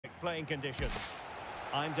playing conditions.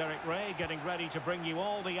 I'm Derek Ray, getting ready to bring you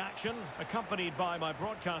all the action, accompanied by my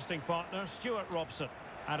broadcasting partner, Stuart Robson.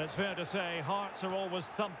 And it's fair to say, hearts are always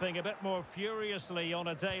thumping a bit more furiously on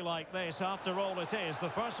a day like this. After all, it is the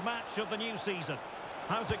first match of the new season.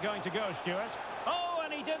 How's it going to go, Stuart? Oh,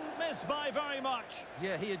 and he didn't miss by very much.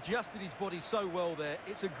 Yeah, he adjusted his body so well there.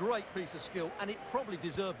 It's a great piece of skill, and it probably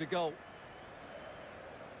deserved a goal.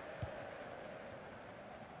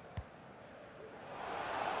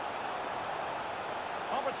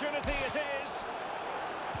 Opportunity it is.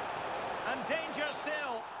 And danger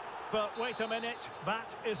still. But wait a minute,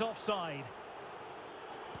 that is offside.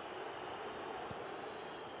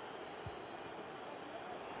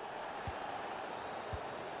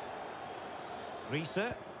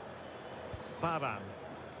 Riese. Baran.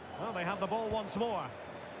 Well, they have the ball once more.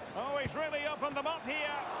 Oh, he's really opened them up here.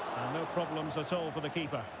 And no problems at all for the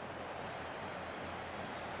keeper.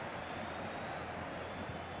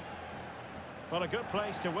 Well, a good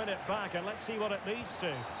place to win it back, and let's see what it leads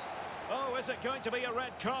to. Oh, is it going to be a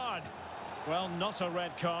red card? Well, not a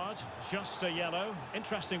red card, just a yellow.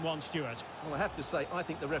 Interesting one, Stuart. Well, I have to say, I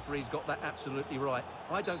think the referee's got that absolutely right.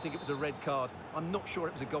 I don't think it was a red card. I'm not sure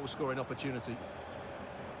it was a goal-scoring opportunity.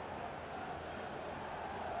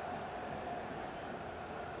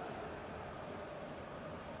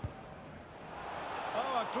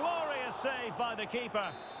 Oh, a glorious save by the keeper.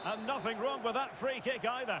 And nothing wrong with that free kick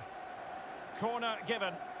either. Corner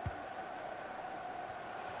given.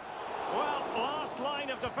 Well, last line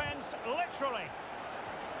of defence, literally.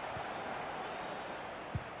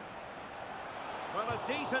 Well, a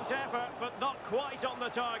decent effort, but not quite on the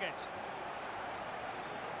target.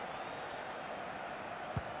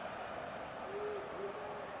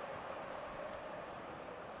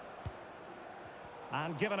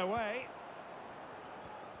 And given away.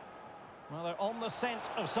 Well, they're on the scent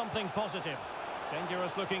of something positive.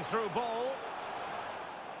 Dangerous looking through ball.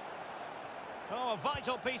 Oh, a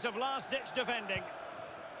vital piece of last-ditch defending.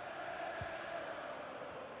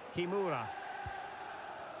 Kimura.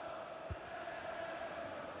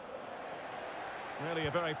 Really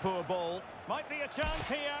a very poor ball. Might be a chance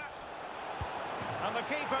here. And the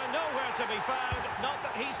keeper nowhere to be found. Not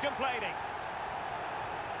that he's complaining.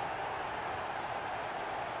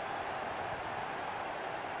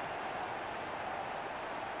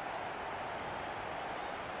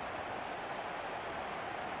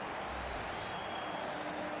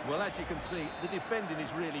 Well, as you can see, the defending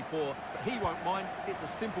is really poor, but he won't mind. It's a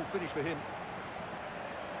simple finish for him.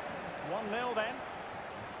 1-0 then.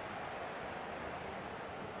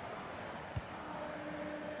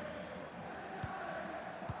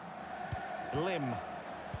 Lim.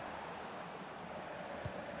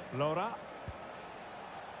 Lora.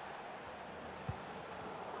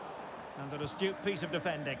 And an astute piece of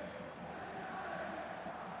defending.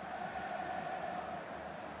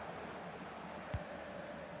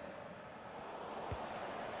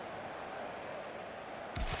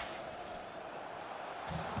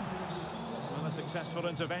 Successful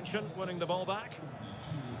intervention, winning the ball back.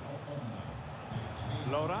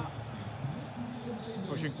 Lora.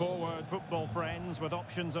 Pushing forward, football friends, with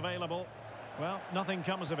options available. Well, nothing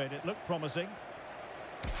comes of it. It looked promising.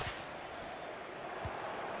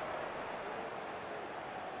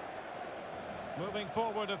 Moving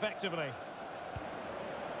forward effectively.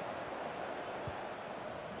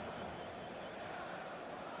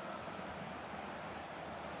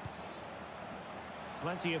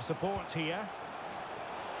 Plenty of support here.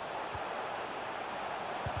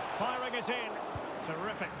 Firing it in.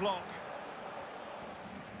 Terrific block.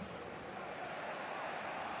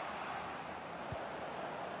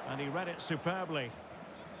 And he read it superbly.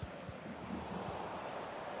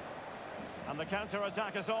 And the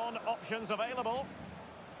counter-attack is on. Options available.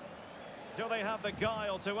 Do they have the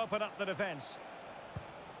guile to open up the defence?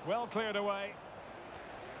 Well cleared away.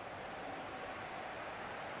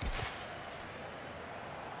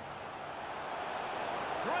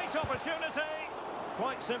 Great opportunity.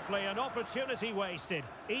 Quite simply, an opportunity wasted.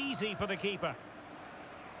 Easy for the keeper.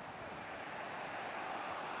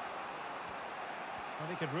 Well,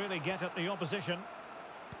 he could really get at the opposition.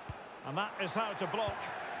 And that is how to block.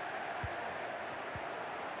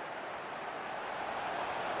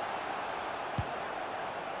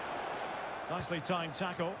 Nicely timed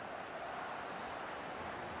tackle.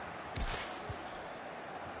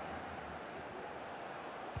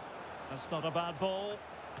 That's not a bad ball.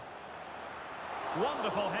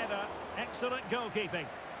 Wonderful header, excellent goalkeeping.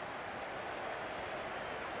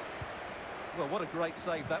 Well, what a great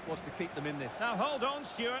save that was to keep them in this. Now hold on,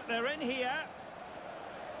 Stuart, they're in here.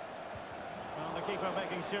 Well, the keeper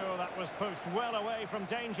making sure that was pushed well away from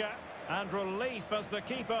danger. And relief as the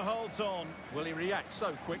keeper holds on. Well, he reacts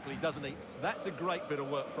so quickly, doesn't he? That's a great bit of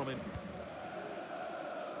work from him.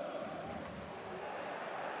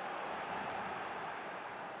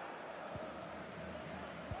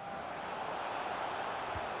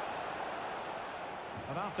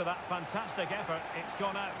 And after that fantastic effort, it's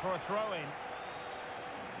gone out for a throw-in.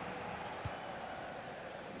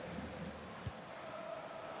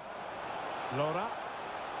 Laura.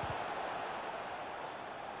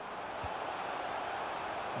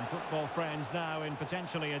 And football friends now in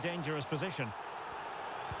potentially a dangerous position.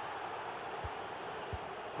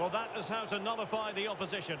 Well, that is how to nullify the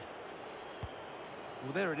opposition.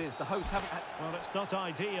 Well, there it is. The hosts haven't had... Well, it's not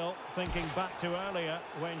ideal, thinking back to earlier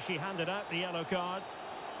when she handed out the yellow card.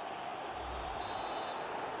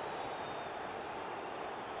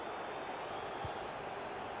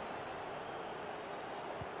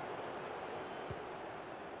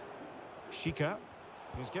 Shika.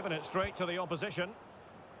 He's given it straight to the opposition.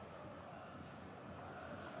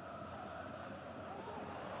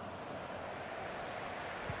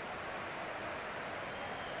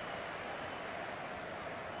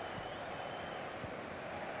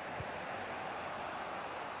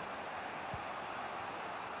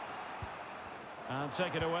 And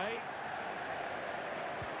take it away.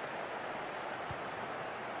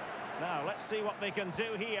 Now, let's see what they can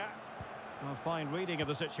do here. A fine reading of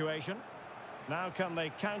the situation. Now can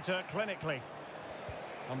they counter clinically?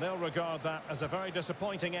 And they'll regard that as a very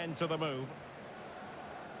disappointing end to the move.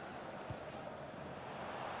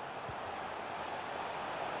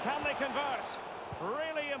 Can they convert?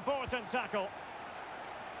 Really important tackle.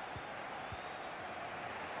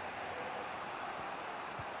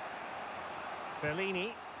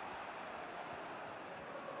 Bellini.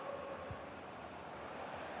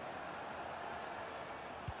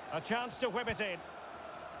 A chance to whip it in.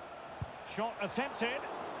 Shot attempted.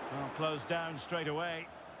 Well, closed down straight away.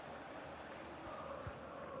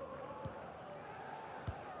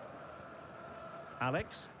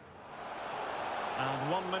 Alex.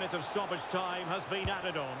 And 1 minute of stoppage time has been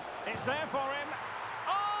added on. It's there for him.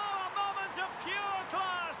 Oh, a moment of pure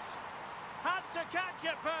class! Had to catch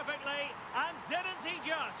it perfectly, and didn't he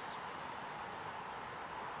just?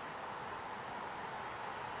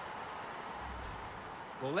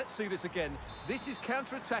 Well, let's see this again. This is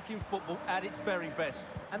counter-attacking football at its very best.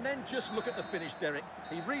 And then just look at the finish, Derek.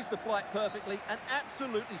 He reads the flight perfectly and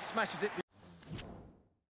absolutely smashes it.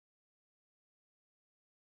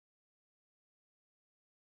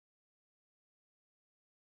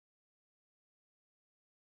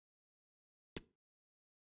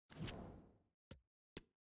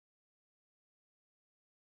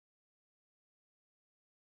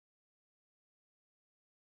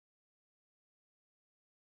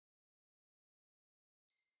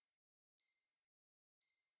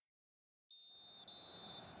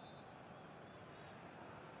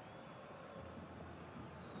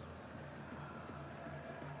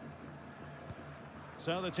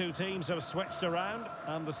 So the two teams have switched around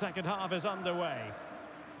and the second half is underway.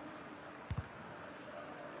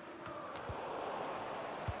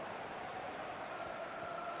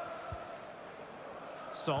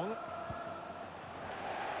 Song.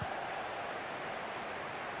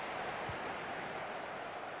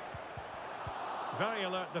 Very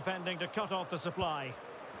alert defending to cut off the supply.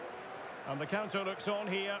 And the counter looks on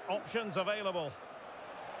here, options available.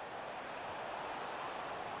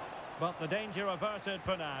 But the danger averted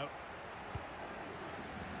for now.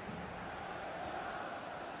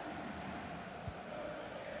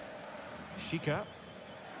 Shika.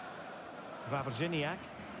 Wawrzyniak.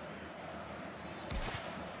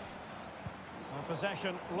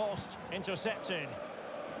 Possession lost, intercepted.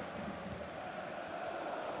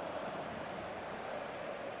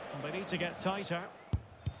 And they need to get tighter.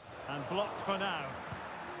 And blocked for now.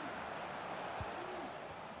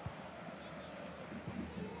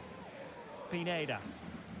 Pineda.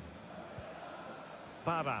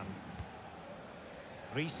 Baban.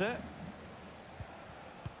 Riese.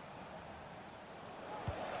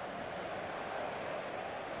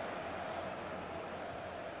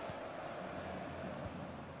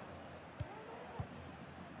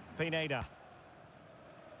 Pineda.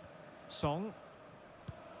 Song.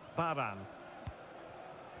 Baban.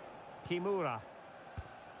 Kimura.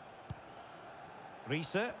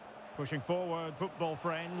 Riese. Pushing forward, football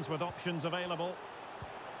friends with options available.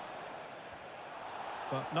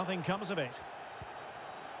 But nothing comes of it.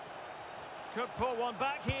 Could pull one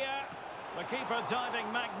back here. The keeper diving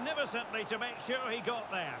magnificently to make sure he got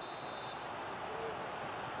there.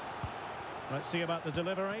 Let's see about the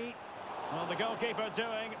delivery. Well, the goalkeeper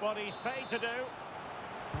doing what he's paid to do.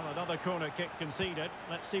 Well, another corner kick conceded.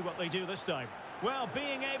 Let's see what they do this time. Well,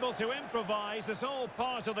 being able to improvise is all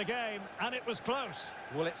part of the game, and it was close.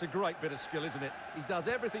 Well, it's a great bit of skill, isn't it? He does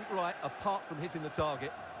everything right apart from hitting the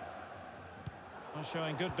target. Well,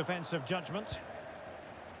 showing good defensive judgment.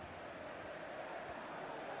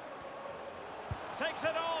 Takes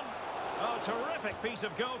it on. Oh, terrific piece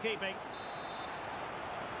of goalkeeping.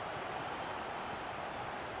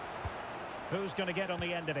 Who's going to get on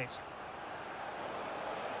the end of it?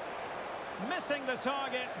 Missing the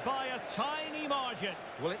target by a tiny margin.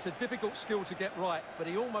 Well, it's a difficult skill to get right, but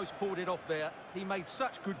he almost pulled it off there. He made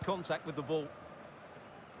such good contact with the ball.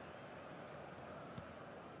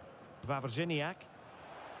 Wawrzyniak.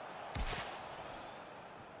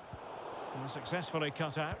 Successfully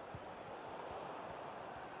cut out.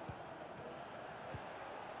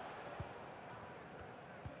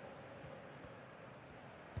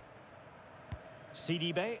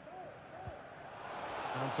 Sidibe.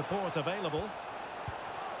 And support available.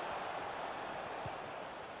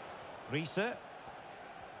 Riese.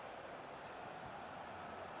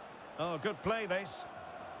 Oh, good play this.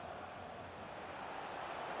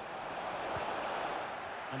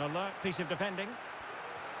 An alert piece of defending.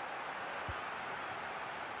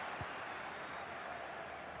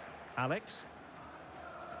 Alex.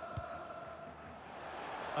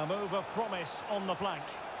 A move of promise on the flank.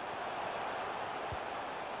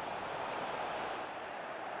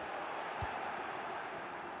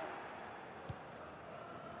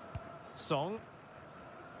 Song.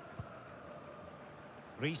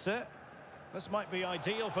 Riese. This might be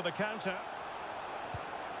ideal for the counter.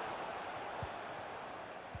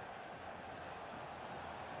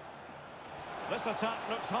 This attack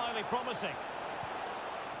looks highly promising.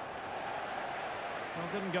 Well,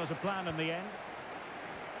 didn't go to plan in the end.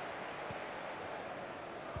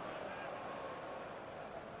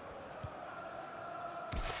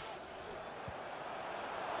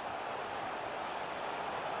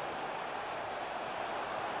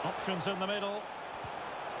 Options in the middle.